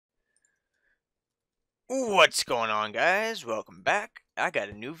What's going on, guys? Welcome back. I got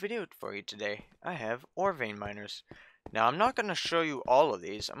a new video for you today. I have ore vein miners. Now, I'm not going to show you all of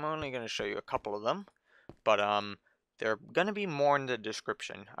these. I'm only going to show you a couple of them. But, they're going to be more in the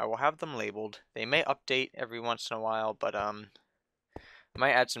description. I will have them labeled. They may update every once in a while, but, I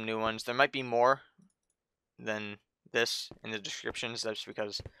might add some new ones. There might be more than this in the descriptions. That's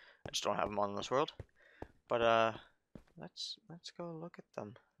because I just don't have them on this world. But, let's go look at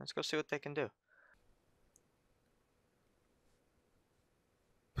them. Let's go see what they can do.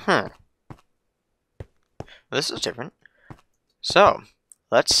 This is different. So,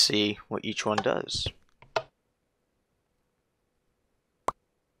 let's see what each one does.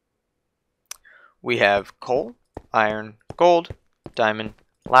 We have coal, iron, gold, diamond,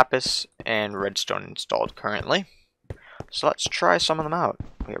 lapis, and redstone installed currently. So let's try some of them out.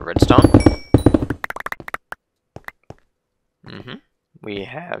 We have redstone. We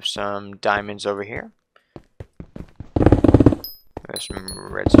have some diamonds over here. We have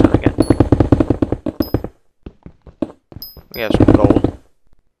some redstone again. We have some gold.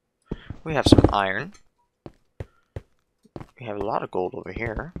 We have some iron. We have a lot of gold over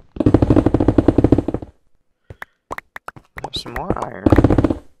here. We have some more iron.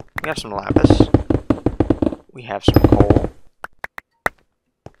 We have some lapis. We have some coal.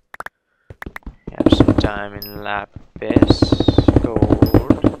 We have some diamond, lapis, gold.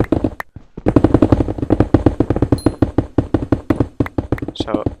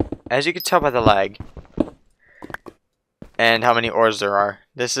 So, as you can tell by the lag, and how many ores there are,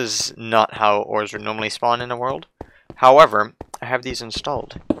 this is not how ores would normally spawn in a world. However, I have these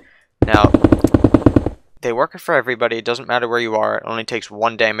installed. Now, they work for everybody. It doesn't matter where you are. It only takes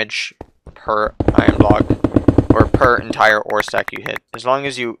 1 damage per iron block, or per entire ore stack you hit. As long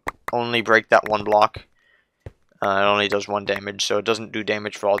as you only break that 1 block, it only does 1 damage, so it doesn't do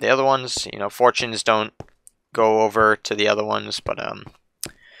damage for all the other ones. You know, fortunes don't go over to the other ones, but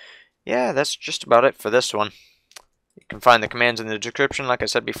yeah, that's just about it for this one. You can find the commands in the description, like I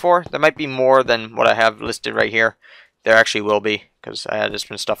said before. There might be more than what I have listed right here. There actually will be, because I had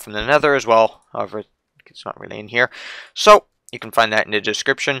some stuff from the nether as well. However, it's not really in here. So, you can find that in the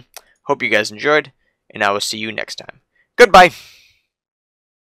description. Hope you guys enjoyed, and I will see you next time. Goodbye!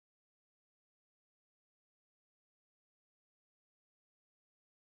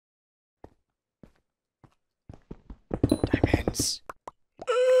 Diamonds.